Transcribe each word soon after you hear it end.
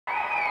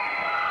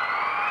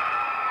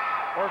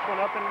First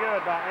one up and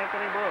good by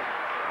Anthony Brooks.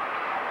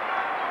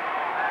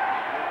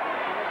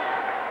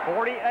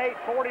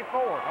 48-44.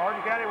 Hardin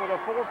County with a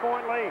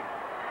 4-point lead.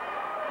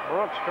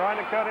 Brooks trying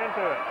to cut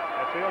into it,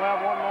 as he'll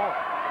have one more.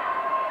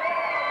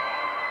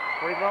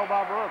 Free throw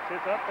by Brooks.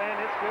 It's up and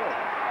it's good.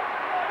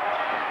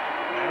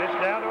 And it's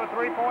down to a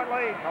 3-point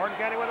lead. Hardin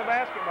County with a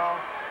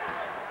basketball.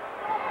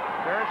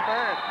 Terrence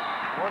Ferris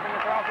working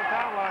across the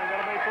timeline.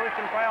 Going to be pushed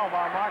and fouled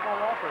by Michael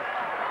Walker.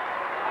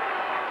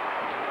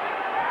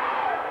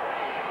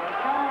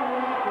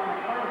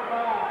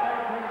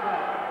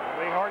 It'll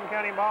be Hardin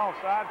County ball,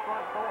 side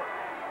front court.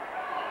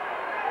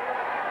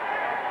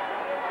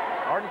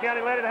 Hardin County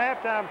led at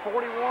halftime, 41-34.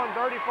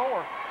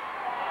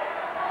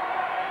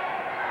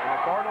 And the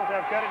Cardinals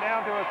have cut it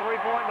down to a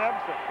 3-point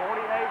deficit,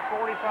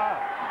 48-45.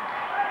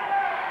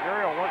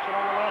 Muriel works it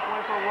on the left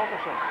wing for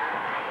Wilkerson.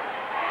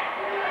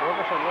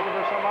 Wilkerson looking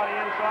for somebody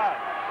inside.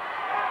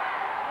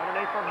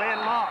 Underneath for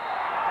Ben Mott.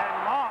 And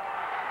Mott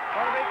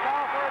going to be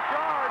called for a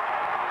charge.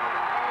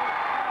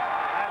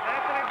 And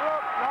Anthony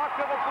Brooks knocked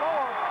to the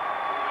floor.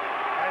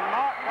 And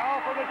Mott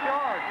called for the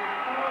charge.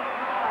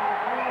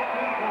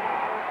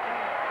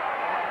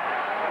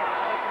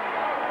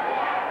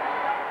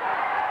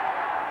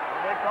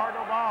 Big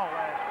Cardinal ball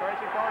as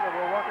Tracy Carter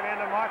will work it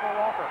into Michael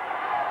Walker.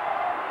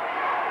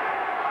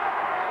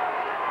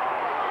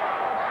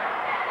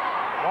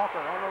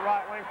 Walker on the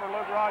right wing for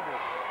Luke Rogers.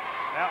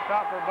 Out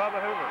top for Bubba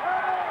Hoover.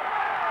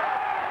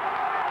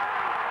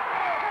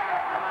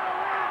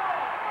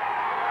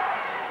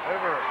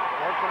 Hoover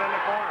works it in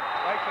the corner.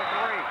 Takes a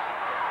three.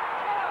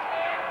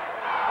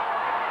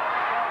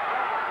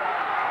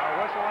 A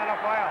whistle and a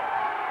foul.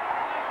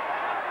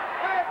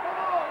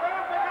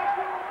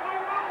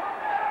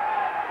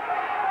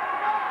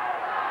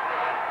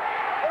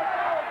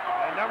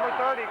 And number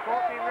 30,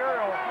 Corky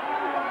Muriel.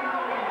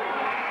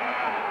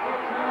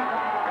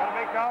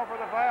 Call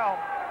for the foul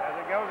as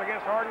it goes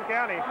against Hardin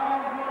County.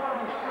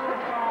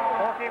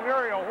 Corky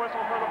Muriel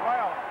whistle for the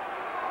foul.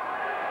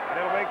 And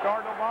it'll be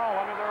Cardinal ball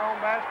under their own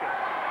basket.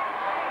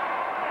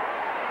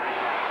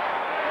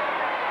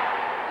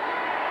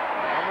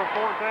 Number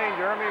 14,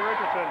 Jeremy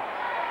Richardson.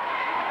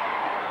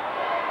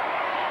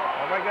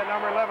 I'll make that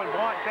number 11.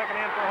 Blunt checking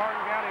in for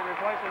Hardin County,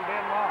 replacing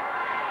Ben Mott.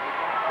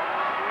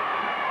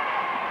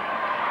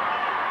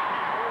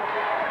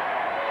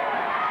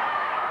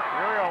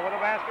 Muriel with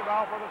a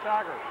basketball for the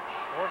Tigers.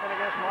 Working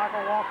against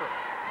Michael Walker.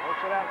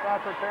 Works it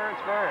outside for Terrence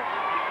Ferris.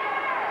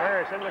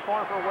 Ferris into the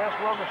corner for Wes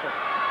Wilkerson.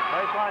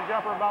 Baseline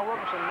jumper by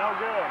Wilkerson, no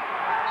good.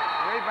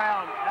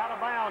 Rebound, out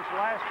of bounds.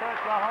 Last touch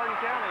by Hardin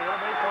County. It'll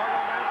be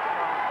Cardinal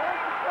basketball.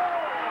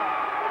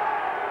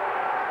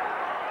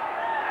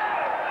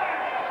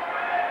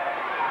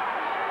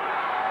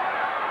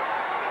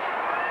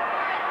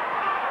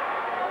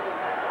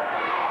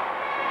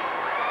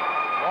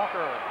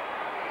 Walker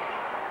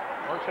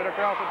works it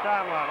across the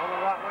timeline on the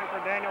right wing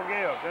for Daniel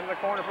Gibbs. Into the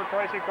corner for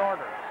Tracy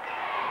Carter.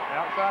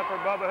 Outside for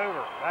Bubba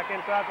Hoover. Back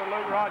inside for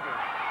Luke Rogers.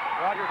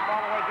 Rogers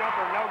follow-away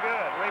jumper, no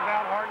good.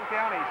 Rebound Hardin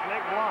County. Nick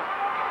Blunt.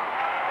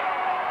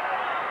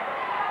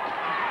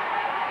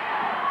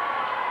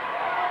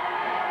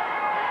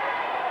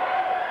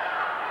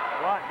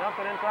 Blunt dumps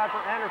it inside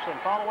for Anderson.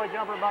 Follow-away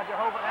jumper by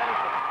Jehovah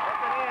Anderson.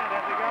 Up and in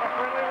as he got a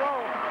friendly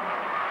roll.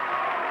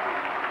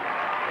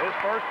 His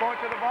first point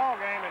to the ball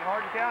game, and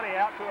Hardin County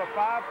out to a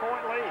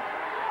 5-point lead.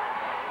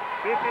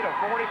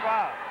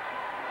 50-45.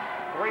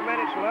 3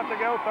 minutes left to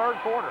go, third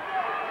quarter.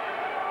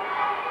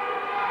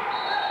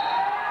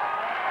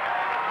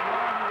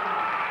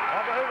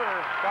 Bubba Hoover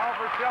called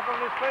for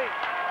shuffling his feet.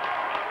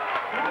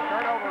 And the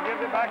turnover gives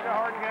it back to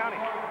Hardin County.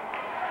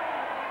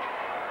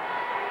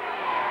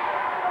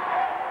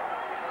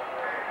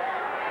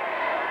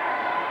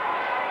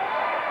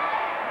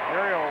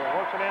 Muriel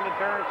works it into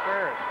Terrence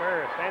Ferris.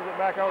 Ferris hands it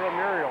back over to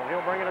Muriel.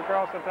 He'll bring it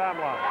across the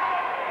timeline.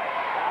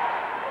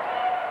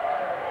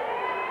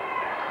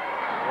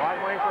 Right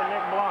wing for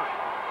Nick Blunt.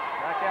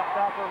 Back out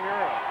top for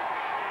Muriel.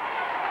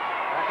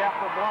 Back out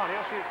for Blunt.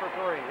 He'll shoot for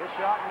three. His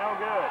shot no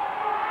good.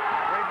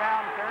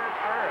 Rebound Terrence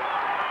Ferris.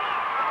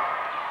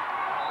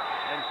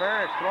 And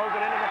Ferris throws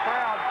it into the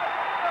crowd.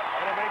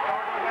 It'll be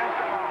Cardinal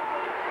basketball.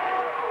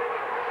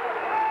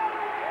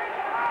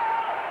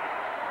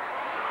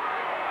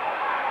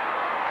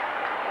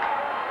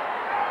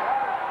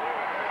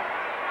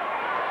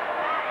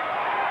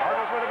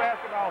 Cardinals with the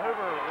basketball.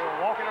 Hoover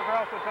walking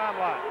across the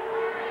timeline.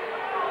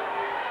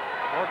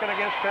 Working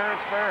against Terrence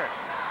Ferris.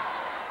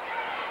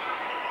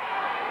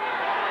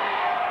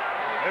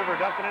 Hoover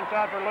dumps it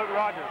inside for Luke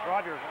Rogers.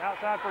 Rogers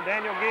outside for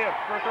Daniel Gibbs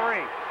for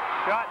three.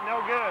 Shot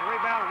no good.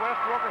 Rebound Wes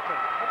Wilkerson.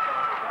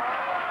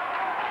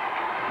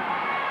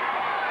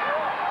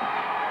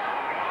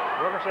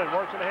 Wilkerson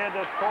works it ahead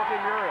to Corky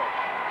Muriel.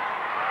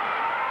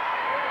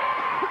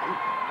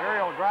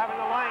 Muriel driving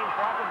the lane,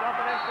 tries to dump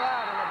it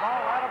inside, and the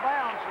ball out of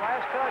bounds.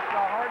 Last touch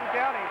by Hardin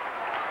County,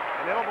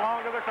 and it'll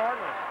belong to the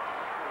Cardinals.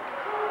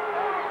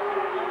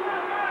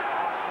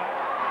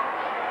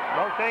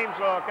 Both teams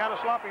kind of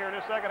sloppy here in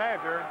this second half,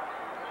 Jerry.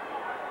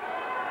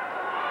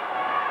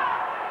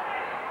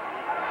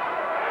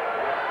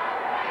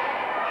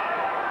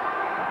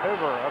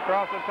 Hoover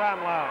across the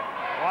timeline.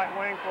 Right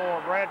wing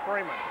for Brad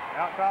Freeman.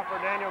 Out top for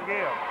Daniel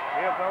Gibbs.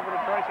 Gibbs over to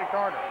Tracy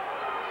Carter.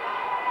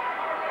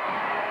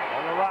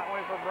 On the right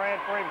wing for Brad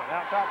Freeman.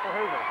 Out top for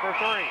Hoover for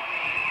three.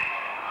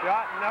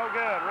 Shot no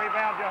good.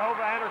 Rebound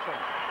Jehovah Anderson.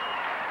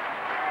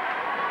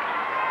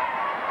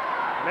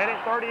 Minute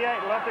 38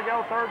 left to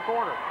go, third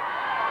quarter.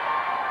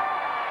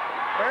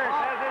 Ferris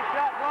has his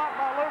shot blocked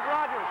by Luke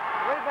Rogers.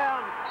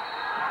 Rebound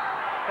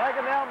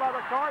taken down by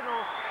the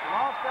Cardinals.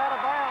 Lost out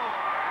of bounds.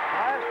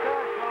 Last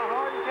touch by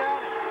Hardin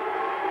County.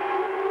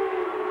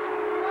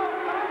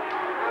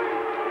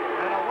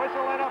 And a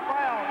whistle and a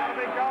foul going to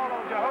be called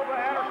on Jehovah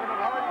Anderson of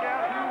Hardin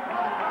County.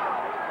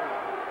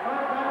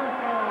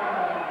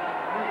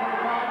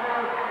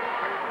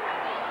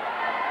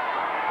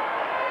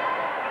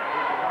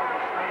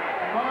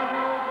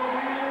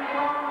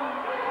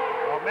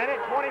 A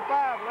minute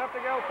 25 left to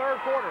go, third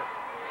quarter.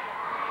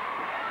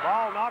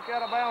 Ball knocked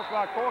out of bounds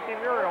by Corky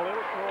Muriel. It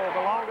will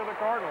belong to the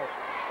Cardinals.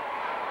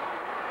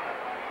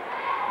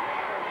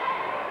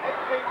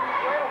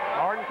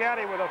 Hardin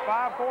County with a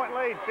 5-point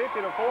lead,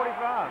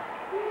 50-45.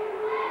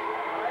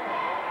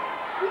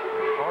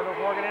 Cardinals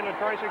working into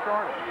Tracy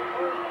Carter.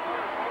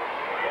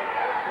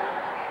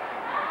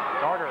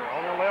 Carter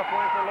on the left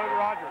wing for Luke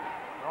Rogers.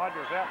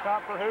 Rogers out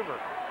top for Hoover.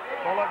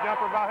 Pull-up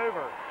jumper by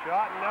Hoover.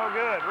 Shot no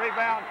good.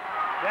 Rebound,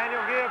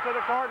 Daniel Gibbs to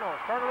the Cardinals.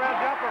 Turnaround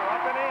jumper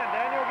up and in.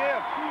 Daniel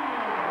Gibbs.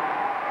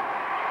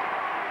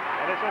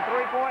 And it's a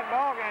three-point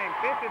ball game,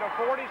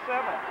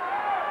 50-47.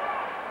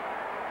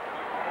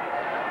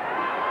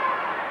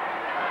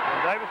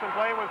 Davison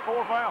playing with 4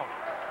 fouls.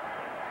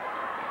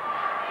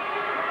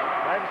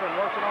 Davison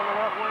works it on the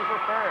left wing for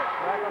Ferris.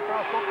 Back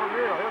across court for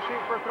Muriel. He'll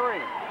shoot for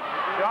three.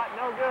 Shot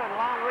no good.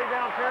 Long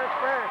rebound, Terrence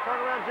Ferris.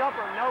 Turnaround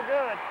jumper, no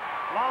good.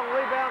 Long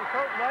rebound,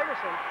 Kurt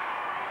Davison.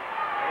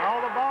 And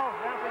all the balls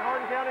bouncing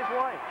Hardin County's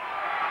way.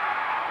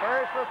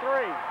 Ferris for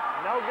three.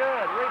 No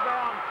good.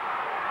 Rebound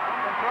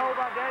controlled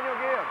by Daniel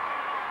Gibbs.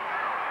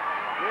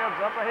 Gibbs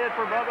up ahead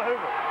for Bubba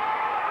Hoover.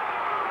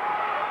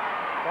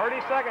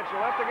 30 seconds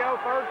left to go,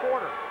 third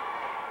quarter.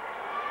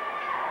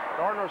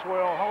 Cardinals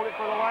will hold it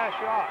for the last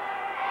shot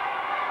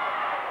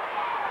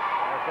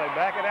as they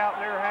back it out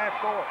near half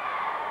court.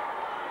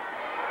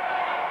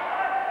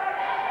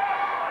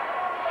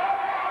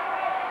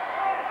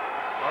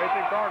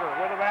 Tracy Carter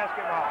with the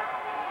basketball.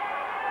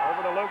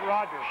 Over to Luke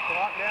Rogers.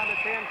 Clock down to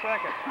 10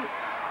 seconds.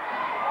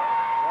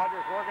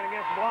 Rogers working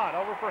against Blunt.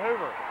 Over for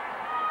Hoover.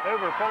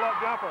 Hoover pull-up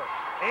jumper.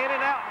 In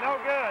and out, no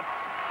good.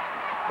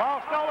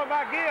 Ball stolen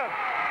by Gibbs.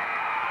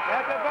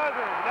 At the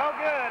buzzer, no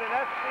good, and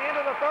that's the end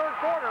of the third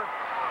quarter.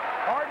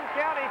 Hardin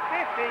County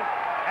 50,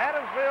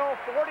 Adamsville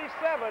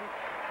 47.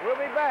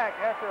 We'll be back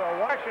after a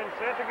action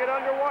set to get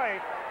underway.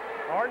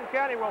 Hardin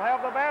County will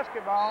have the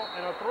basketball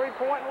and a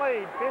 3-point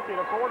lead, 50-47.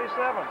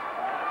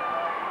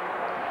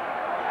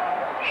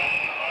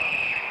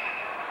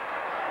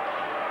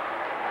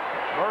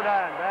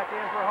 Burdine back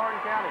in for Hardin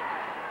County.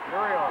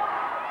 Muriel,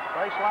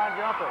 baseline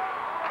jumper,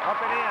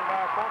 up and in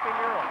by Corky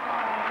Muriel.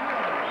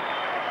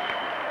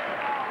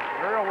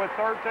 Muriel with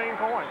 13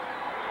 points.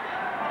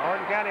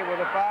 Hardin County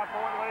with a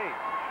 5-point lead.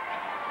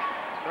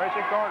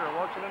 Tracy Carter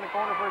works it in the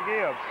corner for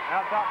Gibbs.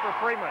 Out top for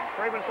Freeman.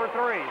 Freeman for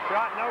three.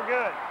 Shot no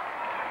good.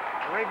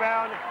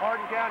 Rebound,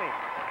 Hardin County.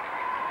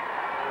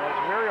 As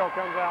Muriel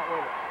comes out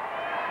with it.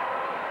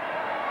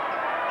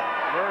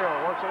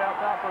 Muriel works it out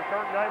top for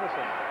Kirk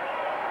Davison.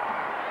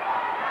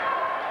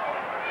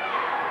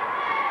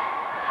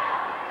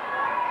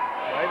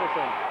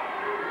 Davison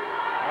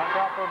out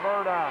top for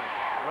Burdine.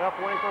 Left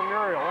wing for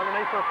Muriel,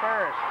 underneath for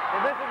Ferris.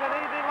 And this is an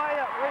easy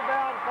layup.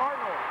 Rebound,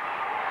 Cardinals.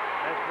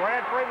 As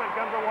Brad Freeman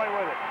comes away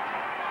with it.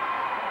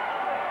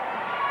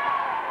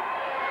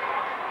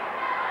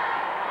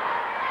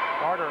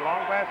 Carter,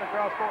 long pass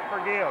across court for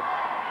Gibbs.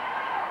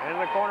 Into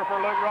the corner for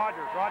Luke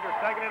Rogers. Rogers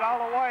taking it all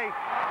the way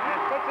and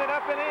puts it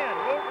up and in.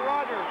 Luke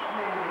Rogers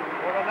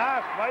with a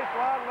nice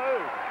baseline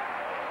move.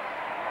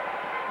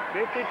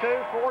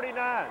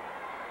 52-49.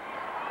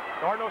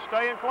 Cardinals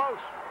staying close.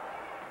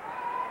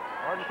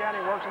 Hardin County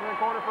works in the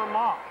corner for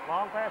Mock.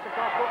 Long pass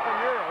across court for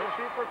Muriel. He'll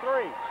shoot for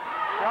three.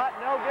 Shot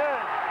no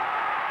good.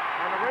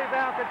 And the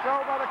rebound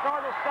controlled by the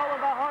Cardinals, stolen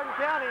by Hardin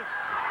County.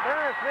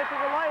 Ferris misses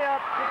a layup,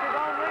 gets his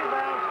own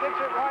rebound, sticks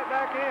it right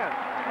back in.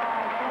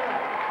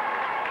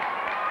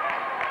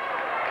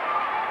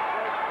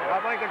 I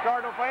think the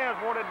Cardinal fans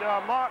wanted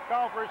Mock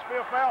call for his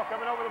fifth foul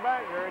coming over the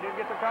back there. He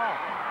didn't get the call.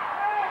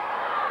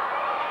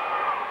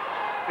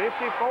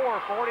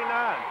 54-49.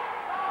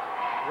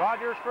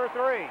 Rogers for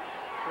three.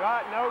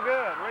 Shot no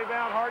good.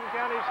 Rebound Hardin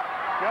County's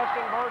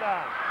Justin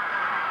Burdine.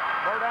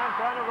 Burdine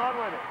trying to run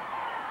with it.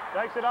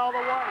 Takes it all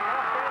the way.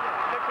 Left-handed.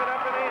 Sticks it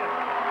up and in.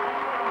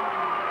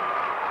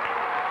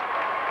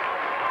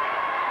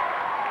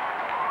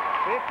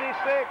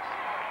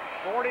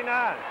 56-49.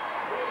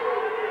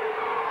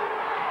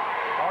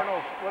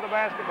 Cardinals with a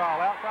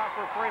basketball. Out top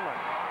for Freeman.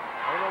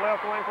 On the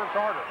left wing for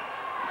Carter.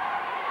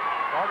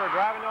 Carter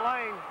driving the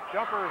lane.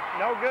 Jumper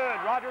no good.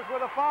 Rogers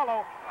with a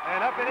follow.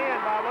 And up and in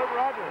by Luke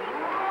Rogers.